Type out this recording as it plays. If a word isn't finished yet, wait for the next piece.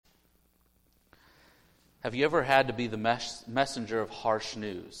Have you ever had to be the messenger of harsh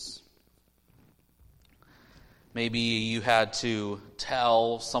news? Maybe you had to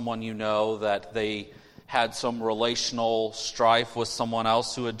tell someone you know that they had some relational strife with someone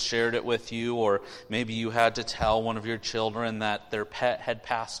else who had shared it with you, or maybe you had to tell one of your children that their pet had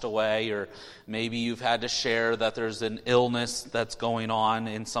passed away, or maybe you've had to share that there's an illness that's going on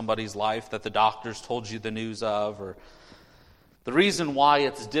in somebody's life that the doctors told you the news of. Or the reason why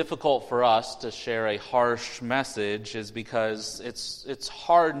it's difficult for us to share a harsh message is because it's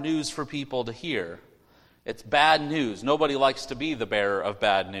hard news for people to hear. It's bad news. Nobody likes to be the bearer of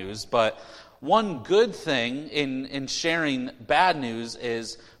bad news, but one good thing in sharing bad news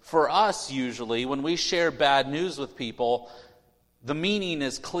is, for us usually, when we share bad news with people, the meaning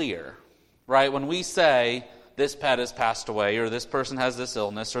is clear, right? When we say, this pet has passed away, or this person has this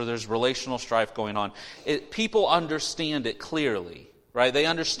illness, or there's relational strife going on, people understand it clearly, right? They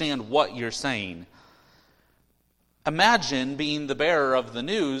understand what you're saying. Imagine being the bearer of the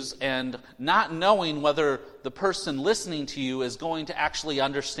news and not knowing whether the person listening to you is going to actually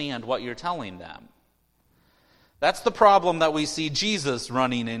understand what you're telling them. That's the problem that we see Jesus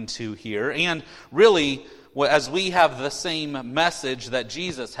running into here. And really, as we have the same message that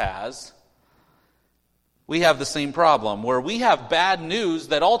Jesus has, we have the same problem, where we have bad news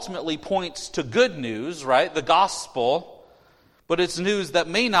that ultimately points to good news, right? The gospel. But it's news that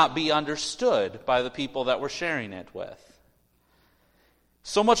may not be understood by the people that we're sharing it with.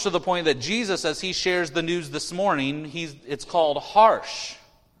 So much to the point that Jesus, as he shares the news this morning, it's called harsh.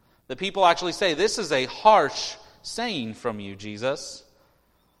 The people actually say, this is a harsh saying from you, Jesus.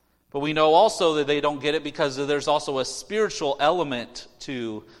 But we know also that they don't get it because there's also a spiritual element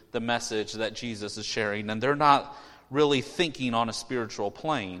to the message that Jesus is sharing, and they're not really thinking on a spiritual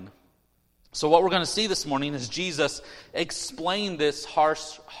plane. So what we're going to see this morning is Jesus explain this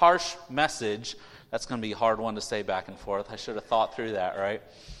harsh message. That's going to be a hard one to say back and forth. I should have thought through that, right?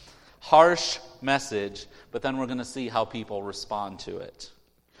 Harsh message, but then we're going to see how people respond to it.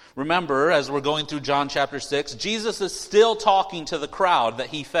 Remember, as we're going through John chapter 6, Jesus is still talking to the crowd that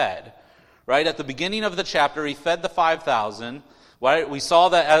he fed. Right? At the beginning of the chapter, he fed the 5,000. Right? We saw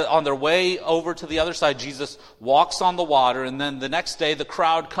that on their way over to the other side, Jesus walks on the water, and then the next day the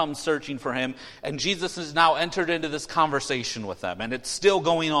crowd comes searching for him, and Jesus has now entered into this conversation with them, and it's still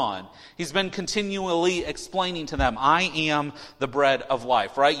going on. He's been continually explaining to them, I am the bread of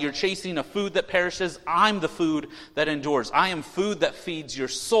life, right? You're chasing a food that perishes. I'm the food that endures. I am food that feeds your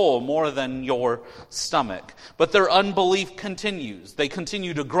soul more than your stomach. But their unbelief continues. They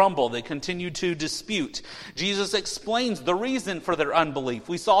continue to grumble. They continue to dispute. Jesus explains the reason for their unbelief.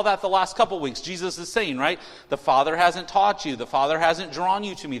 We saw that the last couple weeks. Jesus is saying, right? The Father hasn't taught you. The Father hasn't drawn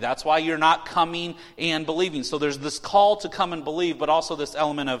you to me. That's why you're not coming and believing. So there's this call to come and believe, but also this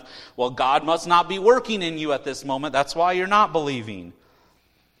element of, well, God must not be working in you at this moment. That's why you're not believing.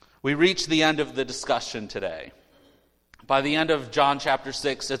 We reach the end of the discussion today. By the end of John chapter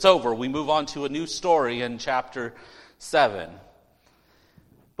 6, it's over. We move on to a new story in chapter 7.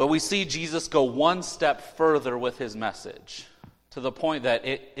 But we see Jesus go one step further with his message, to the point that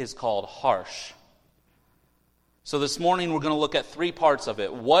it is called harsh. So this morning we're going to look at 3 parts of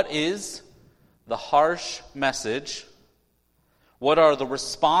it. What is the harsh message? What are the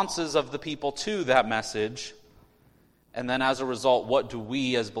responses of the people to that message? And then as a result, what do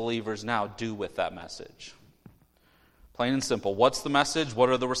we as believers now do with that message? Plain and simple. What's the message? What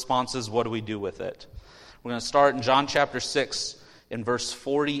are the responses? What do we do with it? We're going to start in John chapter 6 in verse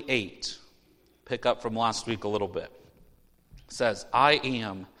 48. Pick up from last week a little bit. It says, I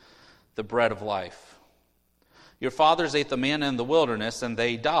am the bread of life. Your fathers ate the manna in the wilderness, and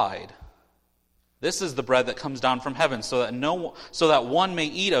they died. This is the bread that comes down from heaven, so that one may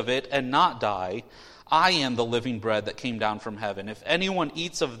eat of it and not die. I am the living bread that came down from heaven. If anyone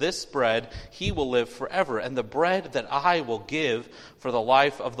eats of this bread, he will live forever. And the bread that I will give for the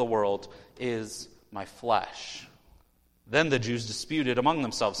life of the world is my flesh. Then the Jews disputed among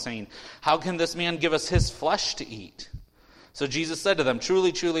themselves, saying, how can this man give us his flesh to eat? So Jesus said to them,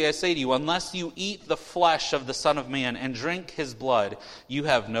 truly, truly, I say to you, unless you eat the flesh of the Son of Man and drink his blood, you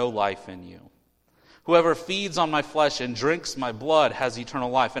have no life in you. Whoever feeds on my flesh and drinks my blood has eternal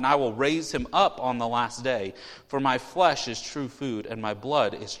life, and I will raise him up on the last day. For my flesh is true food, and my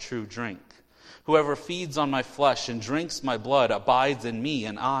blood is true drink. Whoever feeds on my flesh and drinks my blood abides in me,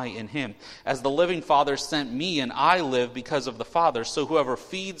 and I in him. As the living Father sent me, and I live because of the Father, so whoever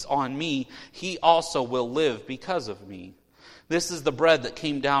feeds on me, he also will live because of me. This is the bread that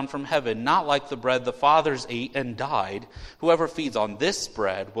came down from heaven, not like the bread the fathers ate and died. Whoever feeds on this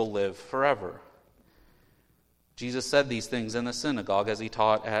bread will live forever. Jesus said these things in the synagogue as he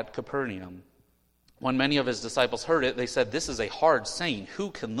taught at Capernaum. When many of his disciples heard it, they said, "This is a hard saying.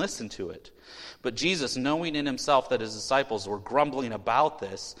 Who can listen to it?" But Jesus, knowing in himself that his disciples were grumbling about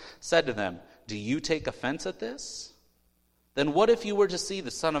this, said to them, "Do you take offense at this? Then what if you were to see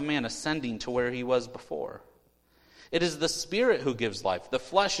the Son of Man ascending to where he was before? It is the Spirit who gives life. The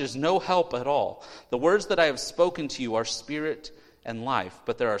flesh is no help at all. The words that I have spoken to you are spirit and life,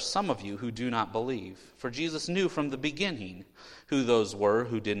 but there are some of you who do not believe." For Jesus knew from the beginning who those were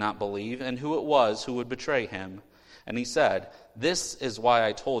who did not believe and who it was who would betray him. And he said, "This is why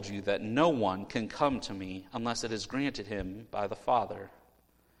I told you that no one can come to me unless it is granted him by the Father."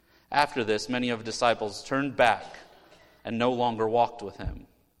 After this, many of the disciples turned back and no longer walked with him.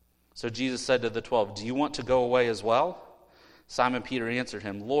 So Jesus said to the 12, "Do you want to go away as well?" Simon Peter answered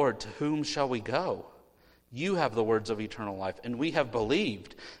him, "Lord, to whom shall we go? You have the words of eternal life, and we have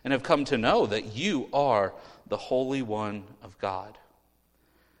believed and have come to know that you are the Holy One of God."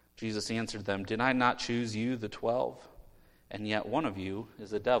 Jesus answered them, "Did I not choose you, the 12? And yet one of you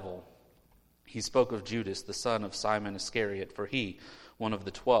is a devil." He spoke of Judas, the son of Simon Iscariot, for he, one of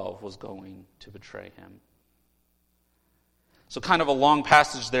the 12, was going to betray him. So kind of a long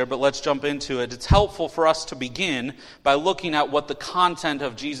passage there, but let's jump into it. It's helpful for us to begin by looking at what the content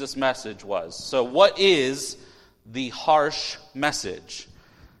of Jesus' message was. So what is the harsh message?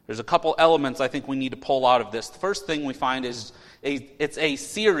 There's a couple elements I think we need to pull out of this. The first thing we find is it's a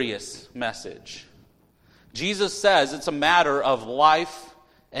serious message. Jesus says it's a matter of life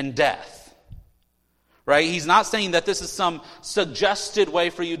and death. Right? He's not saying that this is some suggested way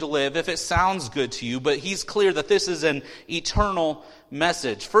for you to live if it sounds good to you, but he's clear that this is an eternal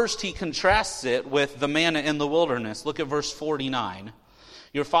message. First, he contrasts it with the manna in the wilderness. Look at verse 49.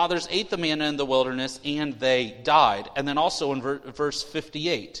 Your fathers ate the manna in the wilderness and they died. And then also in verse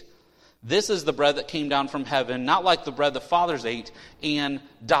 58. This is the bread that came down from heaven, not like the bread the fathers ate and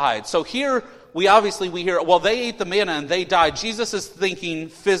died. So here we hear, well, they ate the manna and they died. Jesus is thinking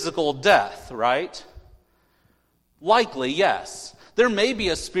physical death, right? Likely, yes. There may be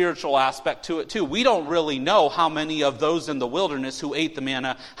a spiritual aspect to it too. We don't really know how many of those in the wilderness who ate the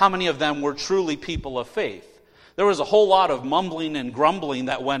manna, how many of them were truly people of faith. There was a whole lot of mumbling and grumbling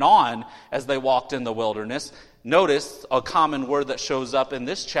that went on as they walked in the wilderness. Notice a common word that shows up in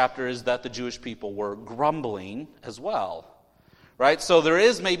this chapter is that the Jewish people were grumbling as well. Right? So there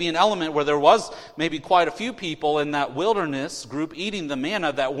is maybe an element where there was maybe quite a few people in that wilderness group eating the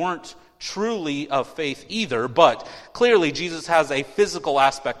manna that weren't truly of faith either, but clearly Jesus has a physical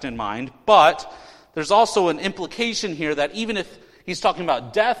aspect in mind, but there's also an implication here that even if he's talking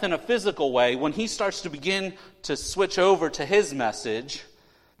about death in a physical way, when he starts to begin to switch over to his message,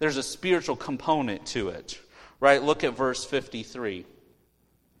 there's a spiritual component to it. Right? Look at verse 53.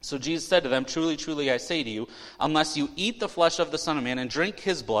 So Jesus said to them, "Truly, truly, I say to you, unless you eat the flesh of the Son of Man and drink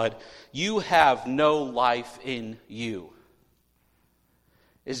his blood, you have no life in you."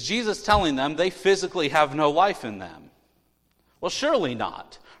 Is Jesus telling them they physically have no life in them? Well, surely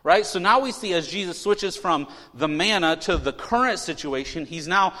not, right? So now we see as Jesus switches from the manna to the current situation, he's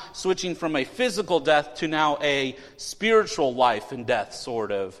now switching from a physical death to now a spiritual life and death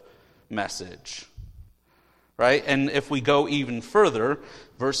sort of message, right? And if we go even further,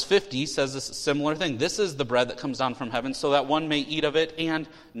 verse 50 says this similar thing. This is the bread that comes down from heaven so that one may eat of it and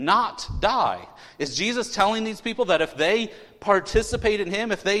not die. Is Jesus telling these people that if they participate in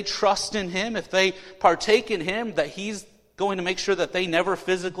him, if they trust in him, if they partake in him, that he's going to make sure that they never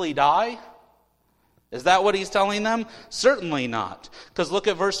physically die? Is that what he's telling them? Certainly not. Because look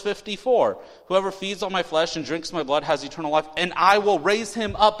at verse 54. Whoever feeds on my flesh and drinks my blood has eternal life, and I will raise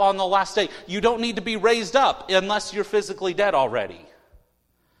him up on the last day. You don't need to be raised up unless you're physically dead already.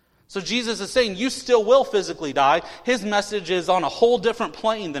 So Jesus is saying you still will physically die. His message is on a whole different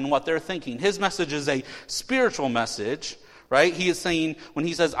plane than what they're thinking. His message is a spiritual message, right? He is saying, when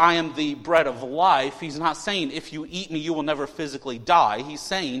he says, I am the bread of life, he's not saying, if you eat me, you will never physically die. He's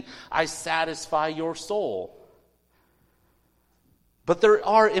saying, I satisfy your soul. But there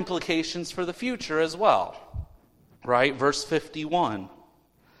are implications for the future as well, right? Verse 51.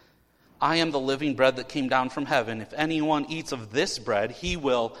 I am the living bread that came down from heaven. If anyone eats of this bread, he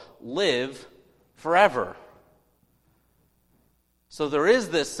will live forever. So there is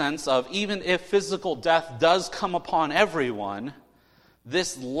this sense of, even if physical death does come upon everyone,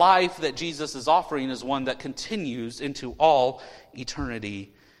 this life that Jesus is offering is one that continues into all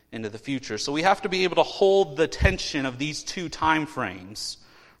eternity into the future. So we have to be able to hold the tension of these two time frames,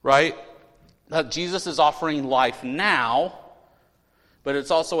 right? That Jesus is offering life now, but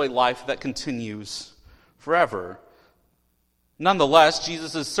it's also a life that continues forever. Nonetheless,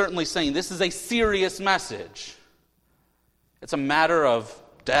 Jesus is certainly saying this is a serious message. It's a matter of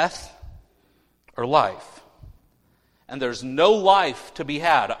death or life. And there's no life to be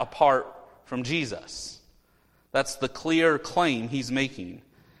had apart from Jesus. That's the clear claim he's making.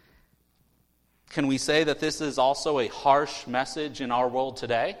 Can we say that this is also a harsh message in our world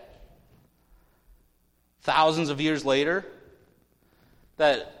today? Thousands of years later,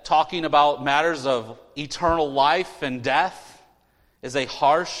 that talking about matters of eternal life and death is a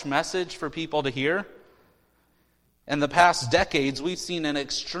harsh message for people to hear? In the past decades, we've seen an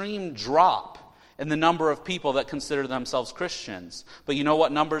extreme drop in the number of people that consider themselves Christians. But you know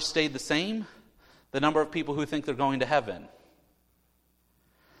what numbers stayed the same? The number of people who think they're going to heaven.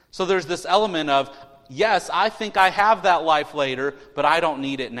 So there's this element of, yes, I think I have that life later, but I don't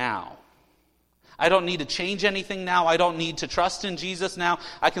need it now. I don't need to change anything now. I don't need to trust in Jesus now.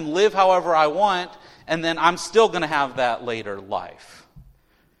 I can live however I want, and then I'm still going to have that later life.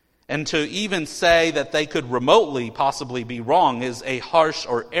 And to even say that they could remotely possibly be wrong is a harsh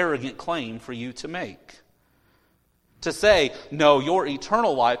or arrogant claim for you to make. To say, no, your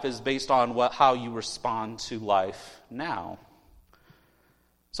eternal life is based on how you respond to life now.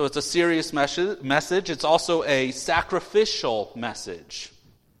 So it's a serious message. It's also a sacrificial message.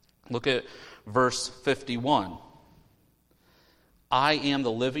 Look at verse 51. I am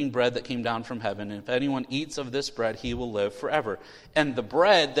the living bread that came down from heaven, and if anyone eats of this bread, he will live forever. And the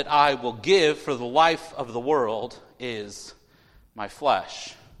bread that I will give for the life of the world is my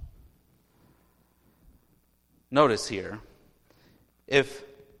flesh. Notice here, if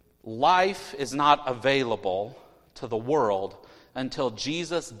life is not available to the world until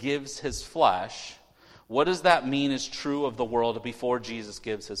Jesus gives his flesh, what does that mean is true of the world before Jesus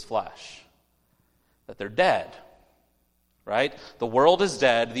gives his flesh? That they're dead. Right? The world is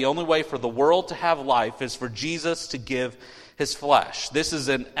dead. The only way for the world to have life is for Jesus to give his flesh. This is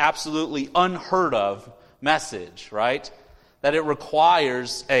an absolutely unheard of message, right? That it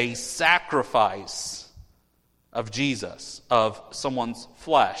requires a sacrifice of Jesus, of someone's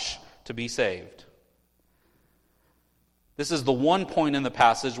flesh to be saved. This is the one point in the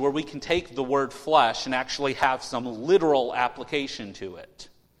passage where we can take the word flesh and actually have some literal application to it.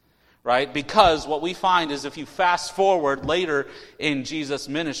 Right? Because what we find is if you fast forward later in Jesus'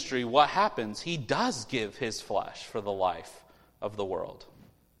 ministry, what happens? He does give his flesh for the life of the world.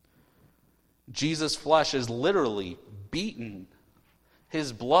 Jesus' flesh is literally beaten.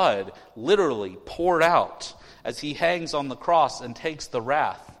 His blood literally poured out as he hangs on the cross and takes the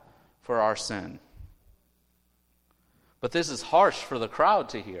wrath for our sin. But this is harsh for the crowd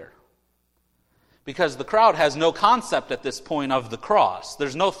to hear. Because the crowd has no concept at this point of the cross.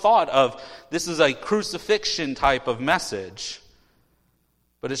 There's no thought of this is a crucifixion type of message.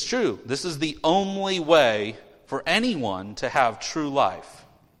 But it's true. This is the only way for anyone to have true life.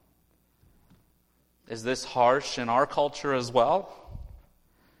 Is this harsh in our culture as well?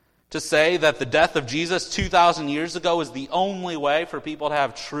 To say that the death of Jesus 2,000 years ago is the only way for people to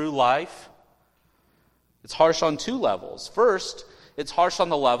have true life? It's harsh on two levels. First, it's harsh on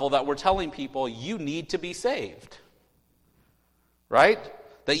the level that we're telling people you need to be saved. Right?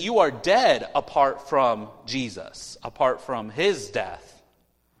 That you are dead apart from Jesus, apart from his death.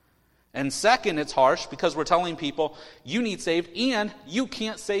 And second, it's harsh because we're telling people you need saved and you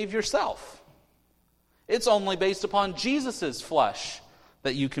can't save yourself. It's only based upon Jesus' flesh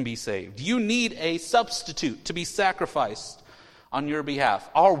that you can be saved. You need a substitute to be sacrificed on your behalf.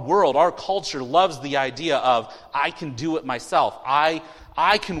 Our world, our culture loves the idea of, I can do it myself. I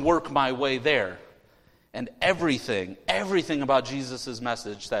can work my way there. And everything about Jesus'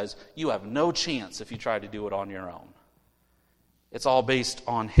 message says, you have no chance if you try to do it on your own. It's all based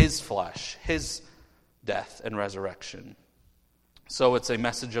on his flesh, his death and resurrection. So it's a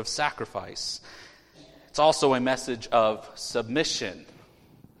message of sacrifice. It's also a message of submission,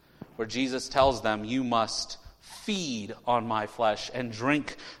 where Jesus tells them, you must feed on my flesh and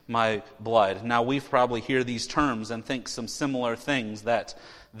drink my blood. Now, we've probably hear these terms and think some similar things that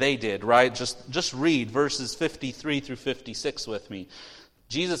they did, right? Just read verses 53 through 56 with me.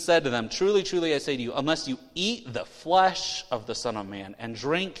 Jesus said to them, truly, truly, I say to you, unless you eat the flesh of the Son of Man and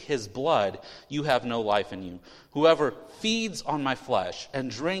drink his blood, you have no life in you. Whoever feeds on my flesh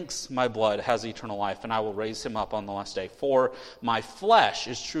and drinks my blood has eternal life, and I will raise him up on the last day. For my flesh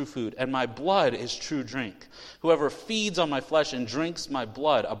is true food, and my blood is true drink. Whoever feeds on my flesh and drinks my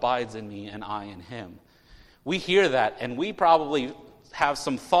blood abides in me, and I in him. We hear that, and we probably have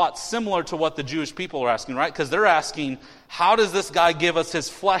some thoughts similar to what the Jewish people are asking, right? Because they're asking, how does this guy give us his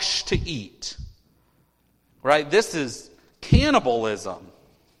flesh to eat? Right? This is cannibalism.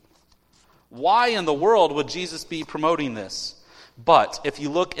 Why in the world would Jesus be promoting this? But if you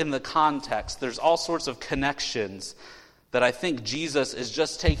look in the context, there's all sorts of connections that I think Jesus is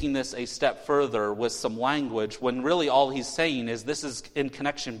just taking this a step further with some language when really all he's saying is this is in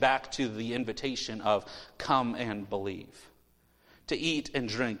connection back to the invitation of come and believe. To eat and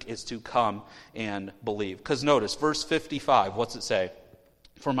drink is to come and believe. Because notice, verse 55, what's it say?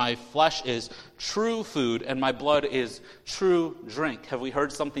 For my flesh is true food and my blood is true drink. Have we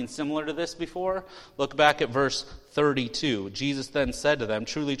heard something similar to this before? Look back at verse 32. Jesus then said to them,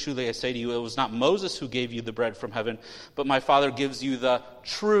 truly, truly, I say to you, it was not Moses who gave you the bread from heaven, but my Father gives you the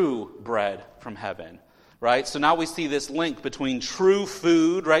true bread from heaven. Right? So now we see this link between true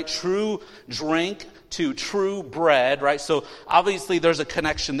food, right? True drink to true bread, right? So obviously there's a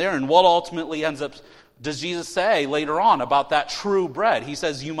connection there. And what ultimately does Jesus say later on about that true bread? He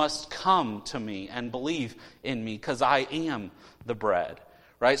says, you must come to me and believe in me because I am the bread.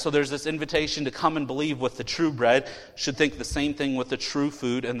 Right? So there's this invitation to come and believe with the true bread. Should think the same thing with the true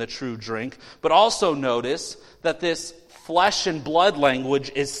food and the true drink. But also notice that this flesh and blood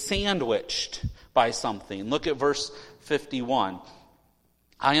language is sandwiched by something. Look at verse 51.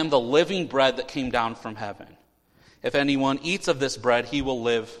 I am the living bread that came down from heaven. If anyone eats of this bread, he will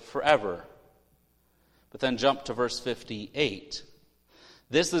live forever. But then jump to verse 58.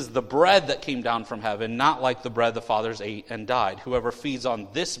 This is the bread that came down from heaven, not like the bread the fathers ate and died. Whoever feeds on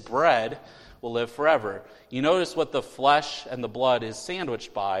this bread will live forever. You notice what the flesh and the blood is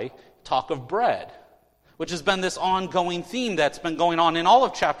sandwiched by. Talk of bread, which has been this ongoing theme that's been going on in all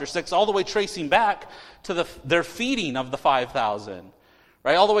of chapter 6, all the way tracing back to their feeding of the 5,000.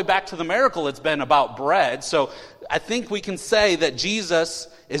 Right? All the way back to the miracle, it's been about bread. So I think we can say that Jesus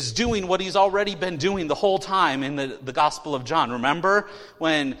is doing what he's already been doing the whole time in the Gospel of John. Remember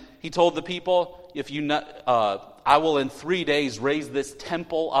when he told the people, I will in 3 days raise this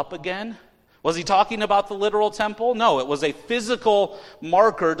temple up again? Was he talking about the literal temple? No, it was a physical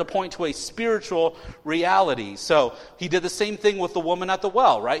marker to point to a spiritual reality. So he did the same thing with the woman at the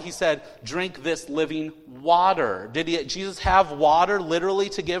well, right? He said, drink this living water. Did Jesus have water literally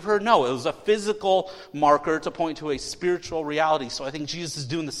to give her? No, it was a physical marker to point to a spiritual reality. So I think Jesus is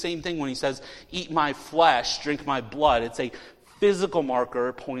doing the same thing when he says, eat my flesh, drink my blood. It's a physical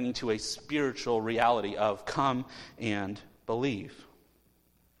marker pointing to a spiritual reality of come and believe.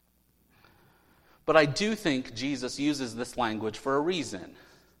 But I do think Jesus uses this language for a reason.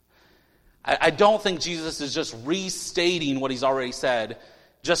 I don't think Jesus is just restating what he's already said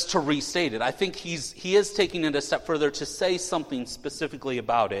just to restate it. I think he is taking it a step further to say something specifically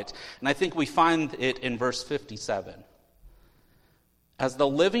about it. And I think we find it in verse 57. As the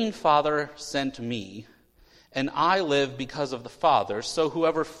living Father sent me, and I live because of the Father, so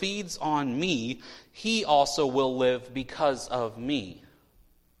whoever feeds on me, he also will live because of me.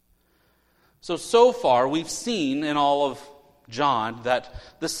 So far, we've seen in all of John that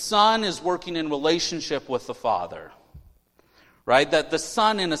the Son is working in relationship with the Father. Right? That the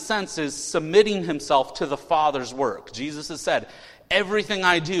Son, in a sense, is submitting himself to the Father's work. Jesus has said, everything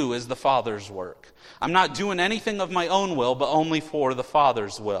I do is the Father's work. I'm not doing anything of my own will, but only for the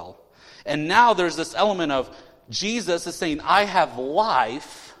Father's will. And now there's this element of Jesus is saying, I have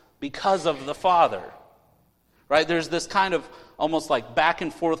life because of the Father. Right? There's this kind of almost like back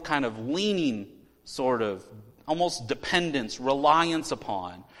and forth kind of leaning sort of, almost dependence, reliance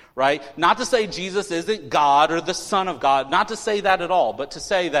upon, right? Not to say Jesus isn't God or the Son of God, not to say that at all, but to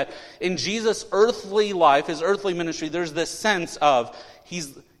say that in Jesus' earthly life, his earthly ministry, there's this sense of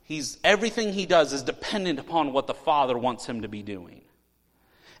he's everything he does is dependent upon what the Father wants him to be doing.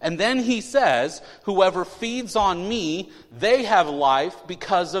 And then he says, whoever feeds on me, they have life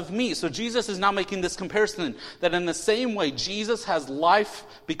because of me. So Jesus is now making this comparison that in the same way Jesus has life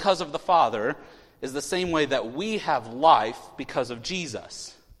because of the Father is the same way that we have life because of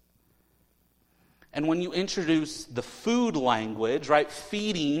Jesus. And when you introduce the food language, right,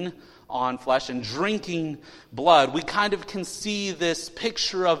 feeding on flesh and drinking blood, we kind of can see this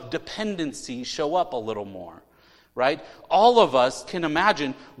picture of dependency show up a little more. Right? All of us can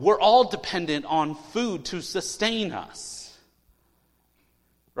imagine we're all dependent on food to sustain us.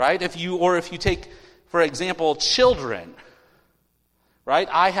 Right? If you take, for example, children. Right?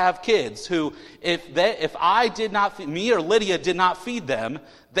 I have kids who, if I did not feed, me or Lydia did not feed them,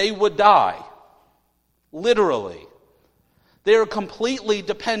 they would die. Literally. They are completely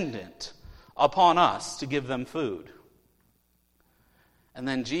dependent upon us to give them food. And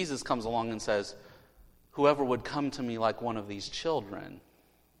then Jesus comes along and says, whoever would come to me like one of these children.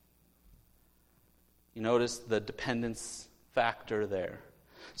 You notice the dependence factor there.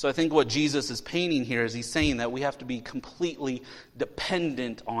 So I think what Jesus is painting here is he's saying that we have to be completely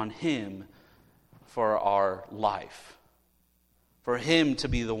dependent on him for our life. for him to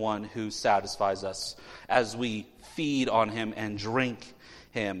be the one who satisfies us as we feed on him and drink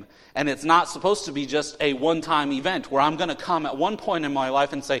him. And it's not supposed to be just a one-time event where I'm going to come at one point in my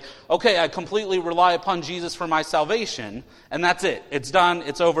life and say, okay, I completely rely upon Jesus for my salvation, and that's it. It's done.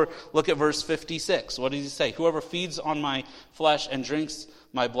 It's over. Look at verse 56. What does he say? Whoever feeds on my flesh and drinks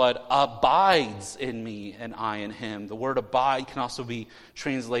my blood abides in me, and I in him. The word abide can also be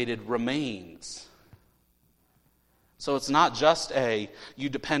translated remains. So it's not just you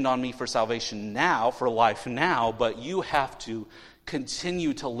depend on me for salvation now, for life now, but you have to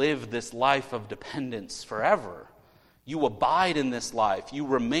continue to live this life of dependence forever. You abide in this life. You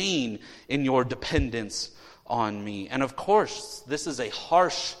remain in your dependence on me. And of course, this is a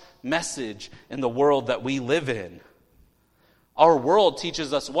harsh message in the world that we live in. Our world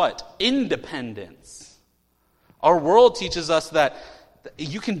teaches us what? Independence. Our world teaches us that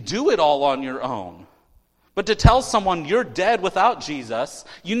you can do it all on your own. But to tell someone you're dead without Jesus,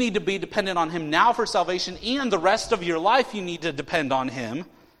 you need to be dependent on him now for salvation, and the rest of your life you need to depend on him,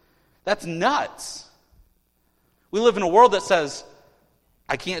 that's nuts. We live in a world that says,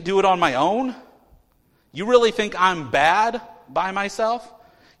 I can't do it on my own? You really think I'm bad by myself?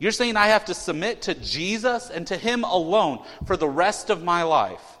 You're saying I have to submit to Jesus and to him alone for the rest of my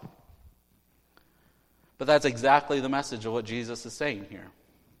life. But that's exactly the message of what Jesus is saying here.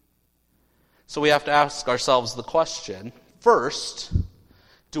 So we have to ask ourselves the question, first,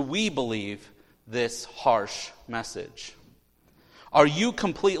 do we believe this harsh message? Are you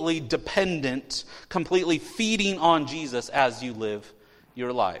completely dependent, completely feeding on Jesus as you live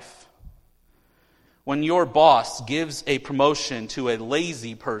your life? When your boss gives a promotion to a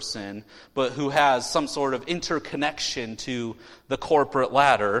lazy person, but who has some sort of interconnection to the corporate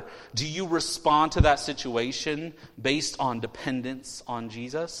ladder, do you respond to that situation based on dependence on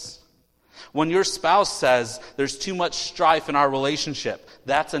Jesus? When your spouse says, there's too much strife in our relationship,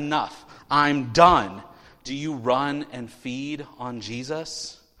 that's enough, I'm done, do you run and feed on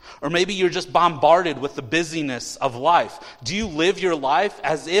Jesus? Or maybe you're just bombarded with the busyness of life. Do you live your life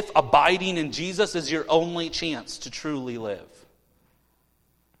as if abiding in Jesus is your only chance to truly live?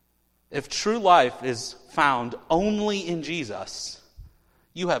 If true life is found only in Jesus,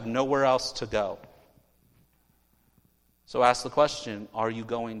 you have nowhere else to go. So ask the question, are you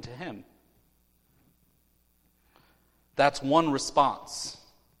going to him? That's one response.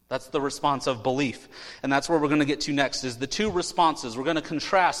 That's the response of belief. And that's where we're going to get to next, is the two responses. We're going to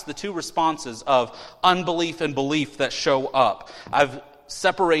contrast the two responses of unbelief and belief that show up. I've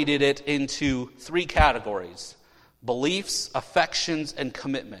separated it into three categories: beliefs, affections, and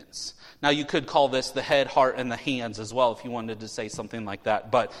commitments. Now you could call this the head, heart, and the hands as well if you wanted to say something like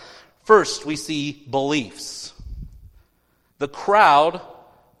that. But first we see beliefs. The crowd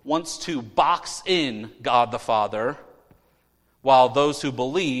wants to box in God the Father, while those who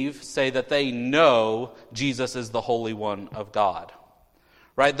believe say that they know Jesus is the Holy One of God.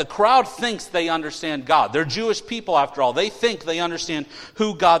 Right? The crowd thinks they understand God. They're Jewish people after all. They think they understand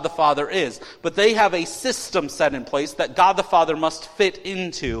who God the Father is. But they have a system set in place that God the Father must fit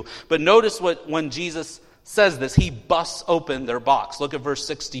into. But notice when Jesus says this, he busts open their box. Look at verse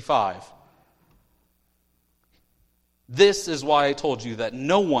 65. This is why I told you that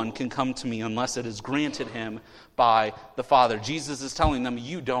no one can come to me unless it is granted him by the Father. Jesus is telling them,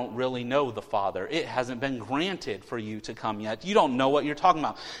 you don't really know the Father. It hasn't been granted for you to come yet. You don't know what you're talking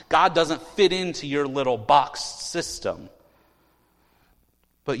about. God doesn't fit into your little boxed system.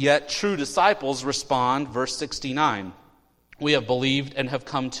 But yet true disciples respond, verse 69. We have believed and have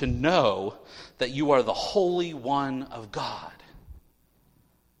come to know that you are the Holy One of God.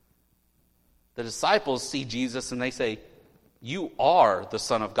 The disciples see Jesus and they say, you are the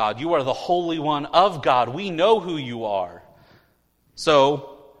Son of God. You are the Holy One of God. We know who you are.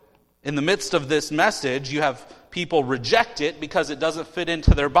 So, in the midst of this message, you have people reject it because it doesn't fit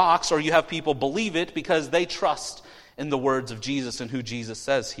into their box, or you have people believe it because they trust in the words of Jesus and who Jesus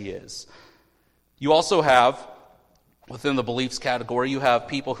says he is. You also have, within the beliefs category, you have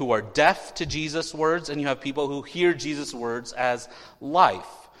people who are deaf to Jesus' words, and you have people who hear Jesus' words as life.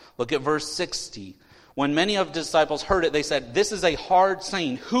 Look at verse 60. When many of the disciples heard it, they said, this is a hard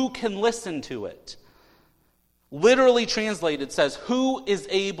saying. Who can listen to it? Literally translated says, who is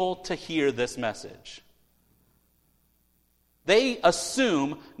able to hear this message? They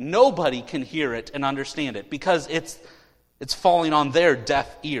assume nobody can hear it and understand it because it's falling on their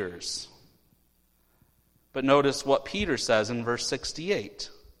deaf ears. But notice what Peter says in verse 68.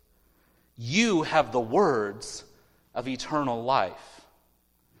 You have the words of eternal life.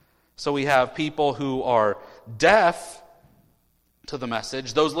 So we have people who are deaf to the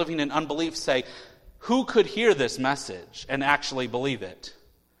message. Those living in unbelief say, who could hear this message and actually believe it?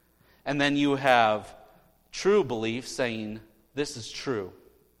 And then you have true belief saying, this is true.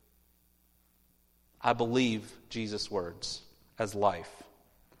 I believe Jesus' words as life.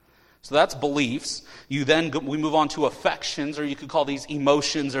 So that's beliefs. We move on to affections, or you could call these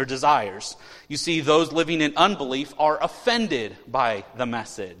emotions or desires. You see, those living in unbelief are offended by the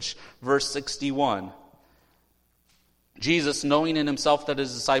message. Verse 61. Jesus, knowing in himself that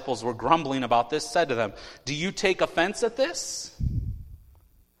his disciples were grumbling about this, said to them, do you take offense at this?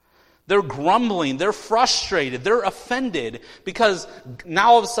 They're grumbling, they're frustrated, they're offended, because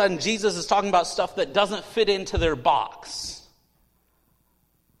now all of a sudden Jesus is talking about stuff that doesn't fit into their box.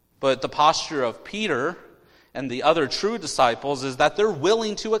 But the posture of Peter and the other true disciples is that they're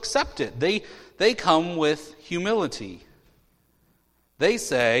willing to accept it. They come with humility. They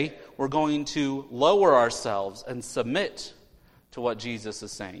say, we're going to lower ourselves and submit to what Jesus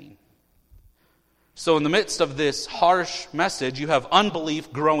is saying. So in the midst of this harsh message, you have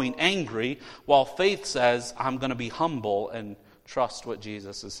unbelief growing angry, while faith says, I'm going to be humble and trust what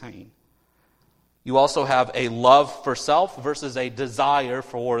Jesus is saying. You also have a love for self versus a desire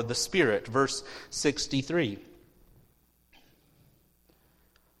for the Spirit. Verse 63.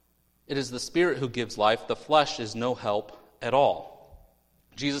 It is the Spirit who gives life. The flesh is no help at all.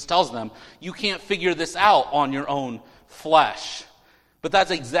 Jesus tells them, you can't figure this out on your own flesh. But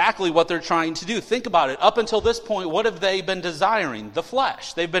that's exactly what they're trying to do. Think about it. Up until this point, what have they been desiring? The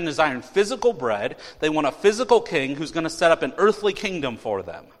flesh. They've been desiring physical bread. They want a physical king who's going to set up an earthly kingdom for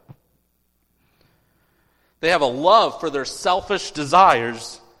them. They have a love for their selfish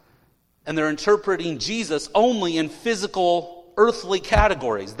desires, and they're interpreting Jesus only in physical, earthly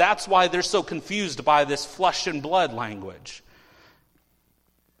categories. That's why they're so confused by this flesh and blood language.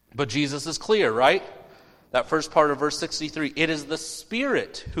 But Jesus is clear, right? That first part of verse 63, it is the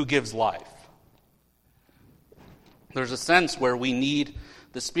Spirit who gives life. There's a sense where we need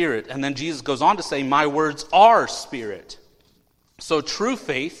the Spirit. And then Jesus goes on to say, my words are spirit. So true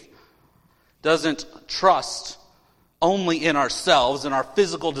faith doesn't trust only in ourselves and our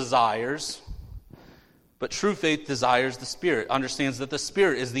physical desires, but true faith desires the Spirit, understands that the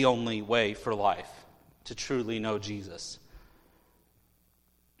Spirit is the only way for life, to truly know Jesus.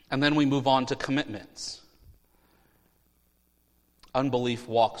 And then we move on to commitments. Unbelief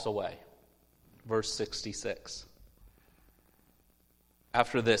walks away. Verse 66.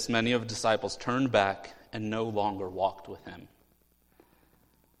 After this, many of the disciples turned back and no longer walked with him.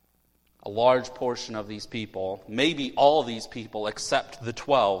 A large portion of these people, maybe all these people except the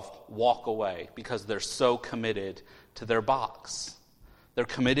 12, walk away because they're so committed to their box. They're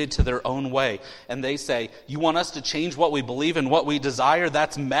committed to their own way. And they say, you want us to change what we believe and what we desire?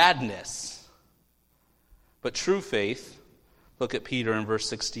 That's madness. But true faith, look at Peter in verse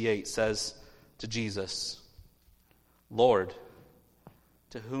 68, says to Jesus, Lord,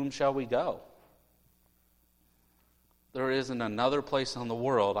 to whom shall we go? There isn't another place in the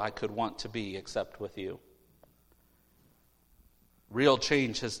world I could want to be except with you. Real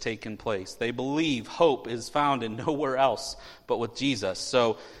change has taken place. They believe hope is found in nowhere else but with Jesus.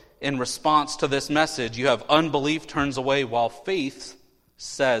 So in response to this message, you have unbelief turns away while faith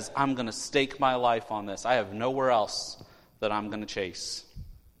says, I'm going to stake my life on this. I have nowhere else that I'm going to chase.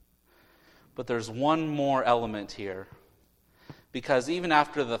 But there's one more element here. Because even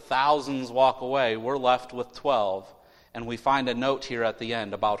after the thousands walk away, we're left with 12. And we find a note here at the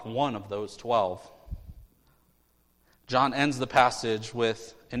end about one of those 12. John ends the passage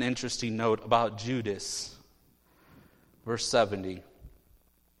with an interesting note about Judas. Verse 70.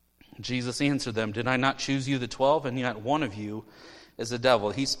 Jesus answered them, did I not choose you the 12? And yet one of you is a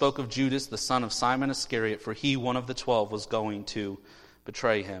devil. He spoke of Judas, the son of Simon Iscariot, for he, one of the 12, was going to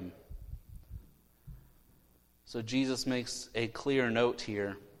betray him. So Jesus makes a clear note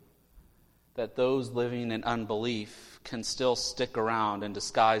here that those living in unbelief can still stick around and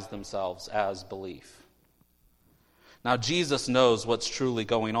disguise themselves as belief. Now, Jesus knows what's truly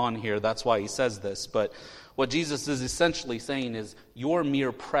going on here. That's why he says this. But what Jesus is essentially saying is, your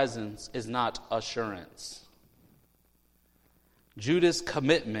mere presence is not assurance. Judas'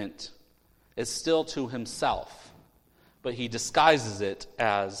 commitment is still to himself, but he disguises it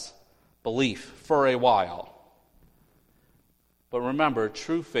as belief for a while. But remember,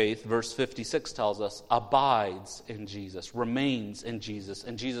 true faith, verse 56 tells us, abides in Jesus, remains in Jesus,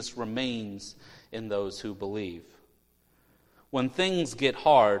 and Jesus remains in those who believe. When things get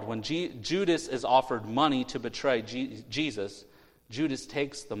hard, when Judas is offered money to betray Jesus, Judas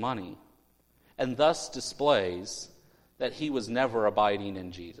takes the money and thus displays that he was never abiding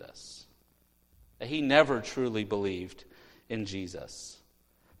in Jesus, that he never truly believed in Jesus.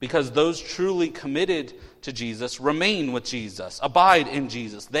 Because those truly committed to Jesus remain with Jesus, abide in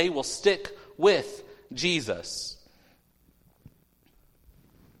Jesus. They will stick with Jesus.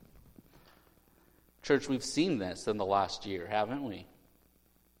 Church, we've seen this in the last year, haven't we?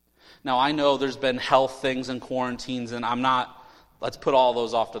 Now, I know there's been health things and quarantines, and let's put all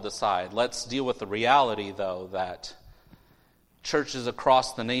those off to the side. Let's deal with the reality, though, that churches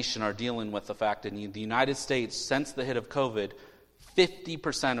across the nation are dealing with the fact that in the United States, since the hit of COVID,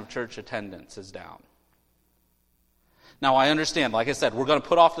 50% of church attendance is down. Now, I understand, like I said, we're going to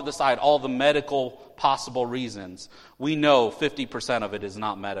put off to the side all the medical possible reasons. We know 50% of it is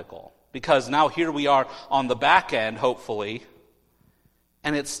not medical. Because now here we are on the back end, hopefully,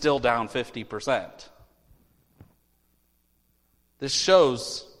 and it's still down 50%. This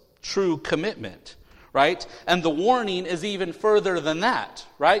shows true commitment, right? And the warning is even further than that,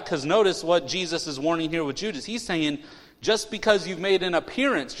 right? Because notice what Jesus is warning here with Judas. He's saying, just because you've made an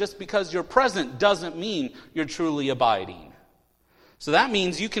appearance, just because you're present, doesn't mean you're truly abiding. So that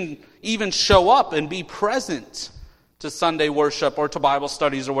means you can even show up and be present to Sunday worship or to Bible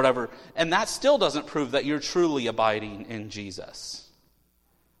studies or whatever, and that still doesn't prove that you're truly abiding in Jesus.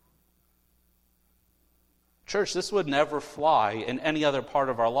 Church, this would never fly in any other part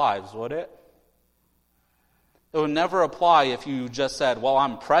of our lives, would it? It would never apply if you just said, well,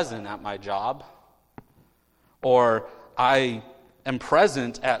 I'm present at my job, or I am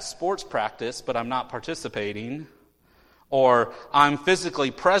present at sports practice, but I'm not participating, or I'm physically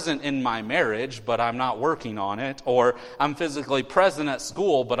present in my marriage, but I'm not working on it, or I'm physically present at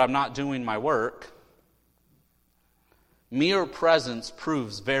school, but I'm not doing my work. Mere presence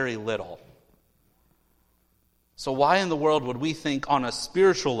proves very little. So why in the world would we think on a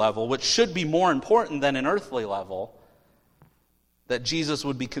spiritual level, which should be more important than an earthly level, that Jesus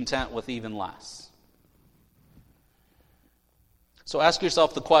would be content with even less? So ask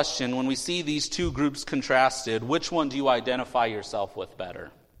yourself the question, when we see these two groups contrasted, which one do you identify yourself with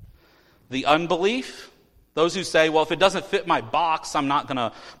better? The unbelief? Those who say, well, if it doesn't fit my box, I'm not going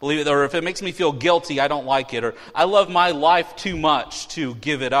to believe it. Or if it makes me feel guilty, I don't like it. Or I love my life too much to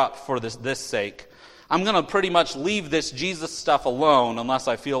give it up for this sake. I'm going to pretty much leave this Jesus stuff alone unless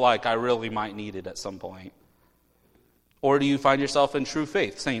I feel like I really might need it at some point. Or do you find yourself in true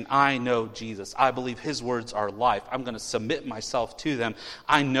faith, saying, I know Jesus. I believe his words are life. I'm going to submit myself to them.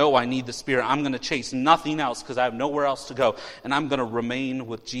 I know I need the Spirit. I'm going to chase nothing else because I have nowhere else to go. And I'm going to remain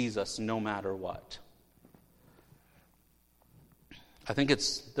with Jesus no matter what. I think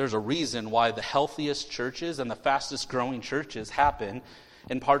there's a reason why the healthiest churches and the fastest growing churches happen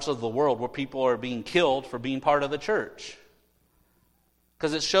in parts of the world where people are being killed for being part of the church.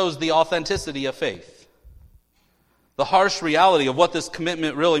 Because it shows the authenticity of faith. The harsh reality of what this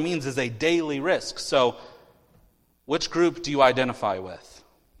commitment really means is a daily risk. So, which group do you identify with?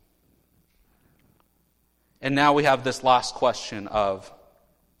 And now we have this last question of,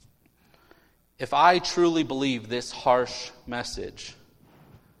 if I truly believe this harsh message,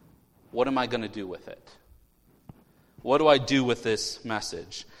 what am I going to do with it? What do I do with this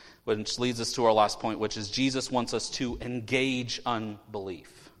message? Which leads us to our last point, which is Jesus wants us to engage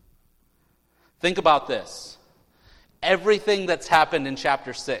unbelief. Think about this. Everything that's happened in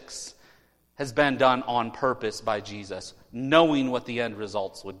chapter 6 has been done on purpose by Jesus, knowing what the end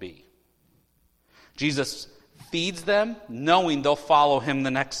results would be. Jesus feeds them, knowing they'll follow him the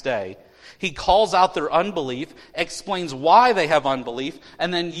next day. He calls out their unbelief, explains why they have unbelief,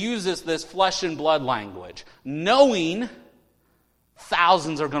 and then uses this flesh and blood language, knowing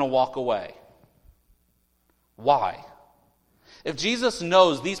thousands are going to walk away. Why? If Jesus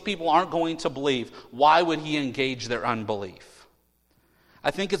knows these people aren't going to believe, why would he engage their unbelief?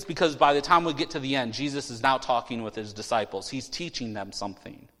 I think it's because by the time we get to the end, Jesus is now talking with his disciples. He's teaching them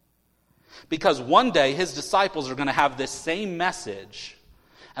something. Because one day his disciples are going to have this same message,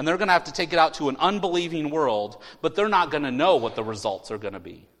 and they're going to have to take it out to an unbelieving world, but they're not going to know what the results are going to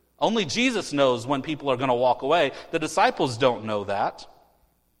be. Only Jesus knows when people are going to walk away. The disciples don't know that.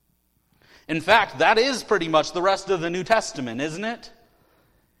 In fact, that is pretty much the rest of the New Testament, isn't it?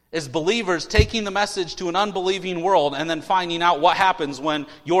 Is believers taking the message to an unbelieving world and then finding out what happens when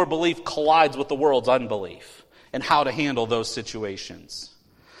your belief collides with the world's unbelief and how to handle those situations.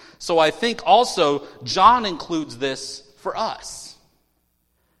 So I think also John includes this for us.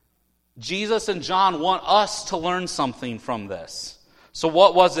 Jesus and John want us to learn something from this. So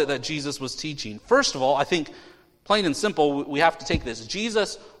what was it that Jesus was teaching? First of all, I think plain and simple, we have to take this.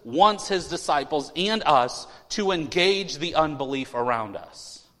 Jesus wants his disciples and us to engage the unbelief around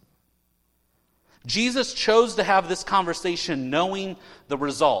us. Jesus chose to have this conversation knowing the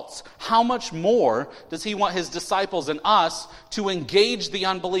results. How much more does he want his disciples and us to engage the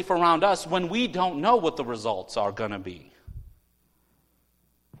unbelief around us when we don't know what the results are going to be?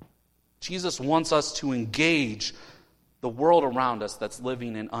 Jesus wants us to engage the world around us that's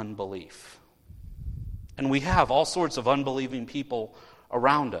living in unbelief. And we have all sorts of unbelieving people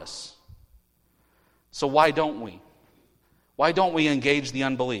around us. So why don't we? Why don't we engage the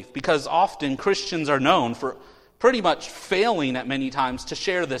unbelief? Because often Christians are known for pretty much failing at many times to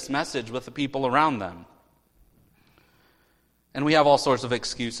share this message with the people around them. And we have all sorts of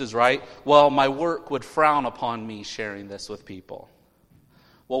excuses, right? Well, my work would frown upon me sharing this with people.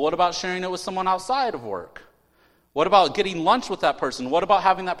 Well, what about sharing it with someone outside of work? What about getting lunch with that person? What about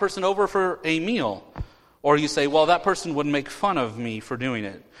having that person over for a meal? Or you say, well, that person would make fun of me for doing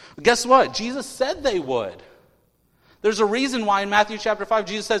it. But guess what? Jesus said they would. There's a reason why in Matthew chapter 5,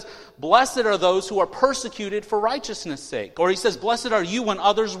 Jesus says, blessed are those who are persecuted for righteousness' sake. Or he says, blessed are you when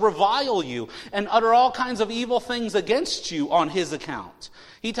others revile you and utter all kinds of evil things against you on his account.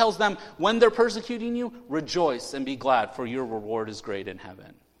 He tells them, when they're persecuting you, rejoice and be glad, for your reward is great in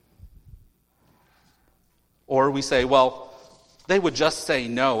heaven. Or we say, well, they would just say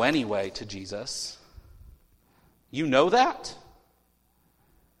no anyway to Jesus. You know that?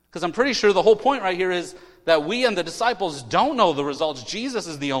 Because I'm pretty sure the whole point right here is that we and the disciples don't know the results. Jesus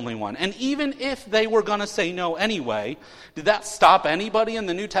is the only one. And even if they were going to say no anyway, did that stop anybody in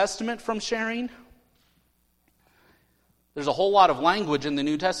the New Testament from sharing? There's a whole lot of language in the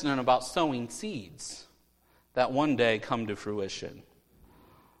New Testament about sowing seeds that one day come to fruition.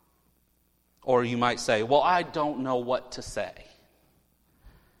 Or you might say, well, I don't know what to say.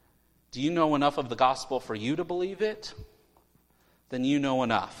 Do you know enough of the gospel for you to believe it? Then you know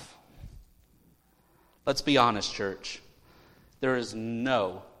enough. Let's be honest, church. There is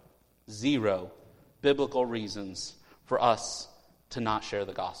zero biblical reasons for us to not share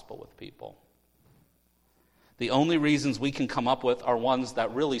the gospel with people. The only reasons we can come up with are ones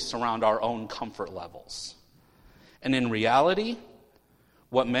that really surround our own comfort levels. And in reality,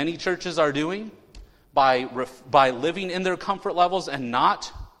 what many churches are doing by living in their comfort levels and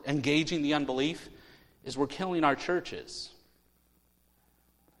not engaging the unbelief is we're killing our churches.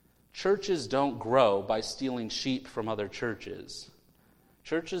 Churches don't grow by stealing sheep from other churches.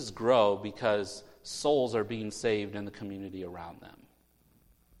 Churches grow because souls are being saved in the community around them.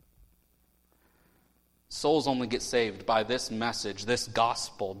 Souls only get saved by this message, this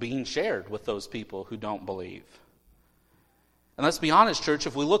gospel, being shared with those people who don't believe. And let's be honest, church,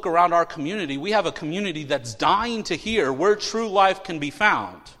 if we look around our community, we have a community that's dying to hear where true life can be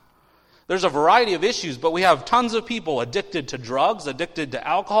found. There's a variety of issues, but we have tons of people addicted to drugs, addicted to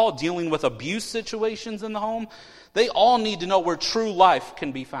alcohol, dealing with abuse situations in the home. They all need to know where true life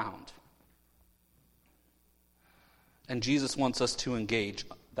can be found. And Jesus wants us to engage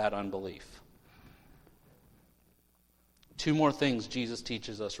that unbelief. 2 more things Jesus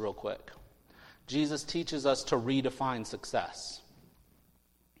teaches us real quick. Jesus teaches us to redefine success.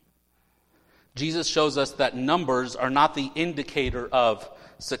 Jesus shows us that numbers are not the indicator of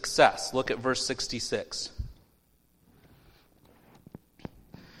success. Look at verse 66.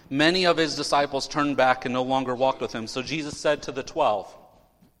 Many of his disciples turned back and no longer walked with him. So Jesus said to the 12.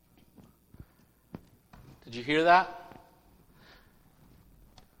 Did you hear that?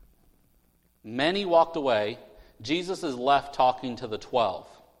 Many walked away. Jesus is left talking to the 12.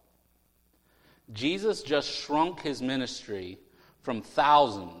 Jesus just shrunk his ministry from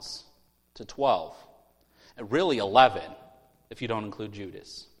thousands to 12. And really 11, if you don't include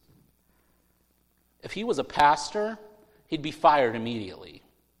Judas. If he was a pastor, he'd be fired immediately.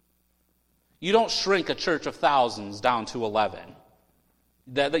 You don't shrink a church of thousands down to 11.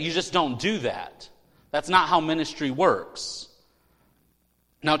 That you just don't do that. That's not how ministry works.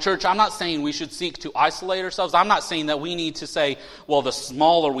 Now, church, I'm not saying we should seek to isolate ourselves. I'm not saying that we need to say, well, the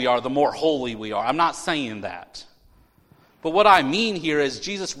smaller we are, the more holy we are. I'm not saying that. But what I mean here is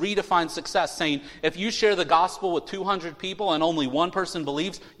Jesus redefined success, saying if you share the gospel with 200 people and only one person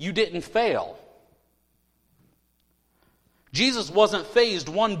believes, you didn't fail. Jesus wasn't fazed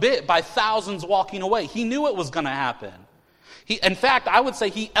one bit by thousands walking away. He knew it was going to happen. In fact, I would say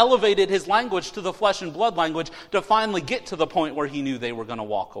he elevated his language to the flesh and blood language to finally get to the point where he knew they were going to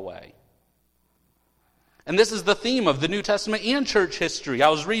walk away. And this is the theme of the New Testament and church history. I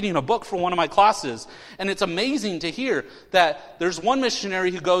was reading a book for one of my classes, and it's amazing to hear that there's one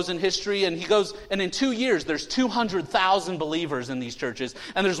missionary who goes in history, and in 2 years, there's 200,000 believers in these churches.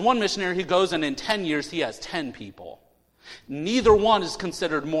 And there's one missionary who goes, and in 10 years, he has 10 people. Neither one is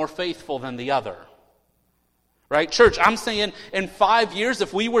considered more faithful than the other. Right? Church, I'm saying in 5 years,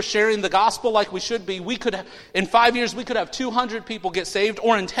 if we were sharing the gospel like we should be, in 5 years, we could have 200 people get saved,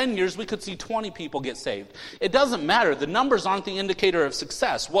 or in 10 years, we could see 20 people get saved. It doesn't matter. The numbers aren't the indicator of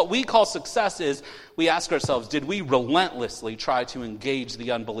success. What we call success is we ask ourselves, did we relentlessly try to engage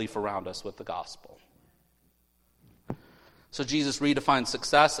the unbelief around us with the gospel? So Jesus redefines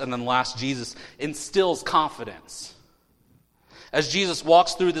success, and then last, Jesus instills confidence. As Jesus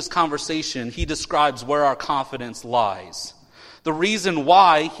walks through this conversation, he describes where our confidence lies. The reason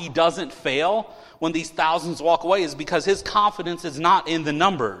why he doesn't fail when these thousands walk away is because his confidence is not in the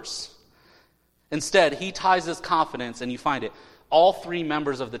numbers. Instead, he ties his confidence, and you find it, all three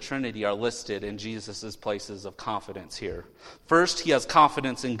members of the Trinity are listed in Jesus' places of confidence here. First, he has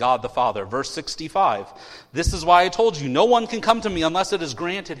confidence in God the Father. Verse 65, "This is why I told you, no one can come to me unless it is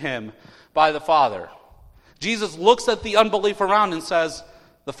granted him by the Father." Jesus looks at the unbelief around and says,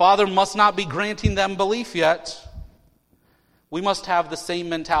 the Father must not be granting them belief yet. We must have the same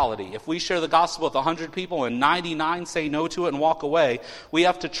mentality. If we share the gospel with 100 people and 99 say no to it and walk away, we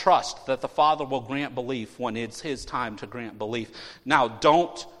have to trust that the Father will grant belief when it's his time to grant belief. Now,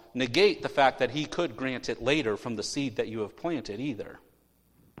 don't negate the fact that he could grant it later from the seed that you have planted either.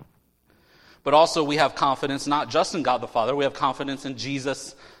 But also we have confidence not just in God the Father, we have confidence in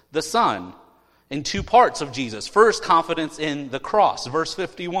Jesus the Son. In two parts of Jesus. First, confidence in the cross. Verse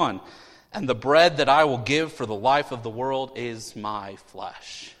 51, "And the bread that I will give for the life of the world is my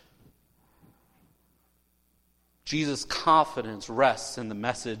flesh." Jesus' confidence rests in the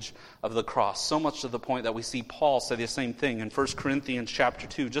message of the cross. So much to the point that we see Paul say the same thing in 1 Corinthians chapter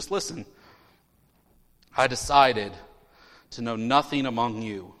 2. Just listen. "I decided to know nothing among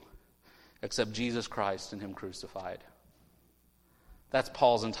you except Jesus Christ and him crucified." That's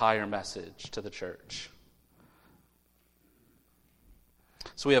Paul's entire message to the church.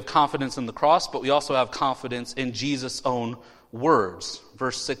 So we have confidence in the cross, but we also have confidence in Jesus' own words.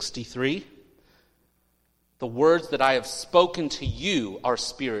 Verse 63, "The words that I have spoken to you are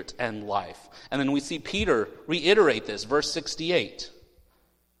spirit and life." And then we see Peter reiterate this. Verse 68,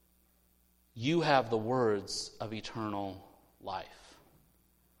 "You have the words of eternal life."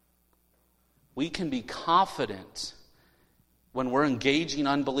 We can be confident when we're engaging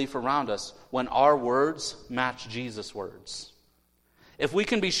unbelief around us, when our words match Jesus' words. If we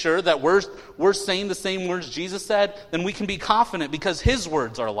can be sure that we're saying the same words Jesus said, then we can be confident because his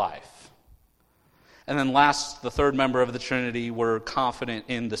words are life. And then last, the third member of the Trinity, we're confident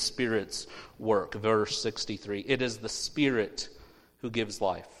in the Spirit's work. Verse 63, "It is the Spirit who gives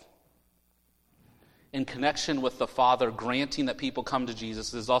life." In connection with the Father granting that people come to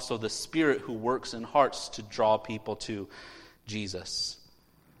Jesus, is also the Spirit who works in hearts to draw people to Jesus.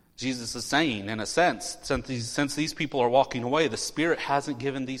 Jesus is saying, in a sense, since these people are walking away, the Spirit hasn't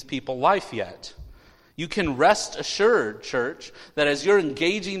given these people life yet. You can rest assured, church, that as you're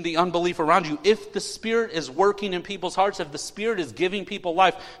engaging the unbelief around you, if the Spirit is working in people's hearts, if the Spirit is giving people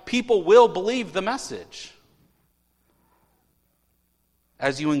life, people will believe the message.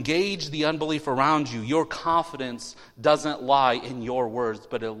 As you engage the unbelief around you, your confidence doesn't lie in your words,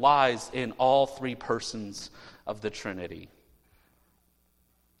 but it lies in all three persons of the Trinity.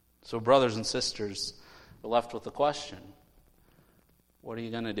 So brothers and sisters, we're left with the question, what are you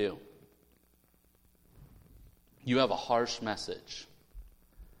going to do? You have a harsh message.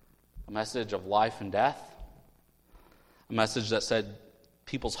 A message of life and death. A message that said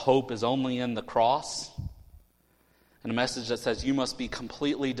people's hope is only in the cross. And a message that says you must be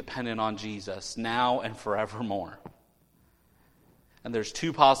completely dependent on Jesus now and forevermore. And there's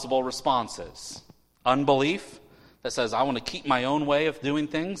two possible responses. Unbelief that says, I want to keep my own way of doing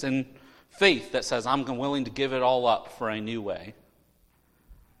things, and faith that says, I'm willing to give it all up for a new way.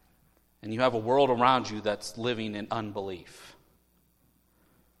 And you have a world around you that's living in unbelief.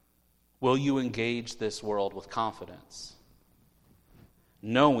 Will you engage this world with confidence?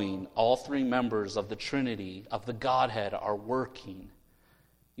 Knowing all three members of the Trinity, of the Godhead, are working,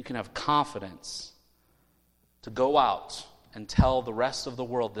 you can have confidence to go out and tell the rest of the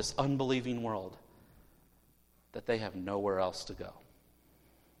world, this unbelieving world, that they have nowhere else to go.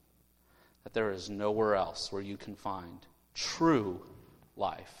 That there is nowhere else where you can find true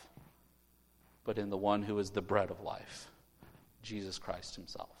life, but in the one who is the bread of life, Jesus Christ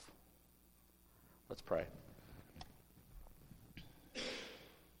himself. Let's pray.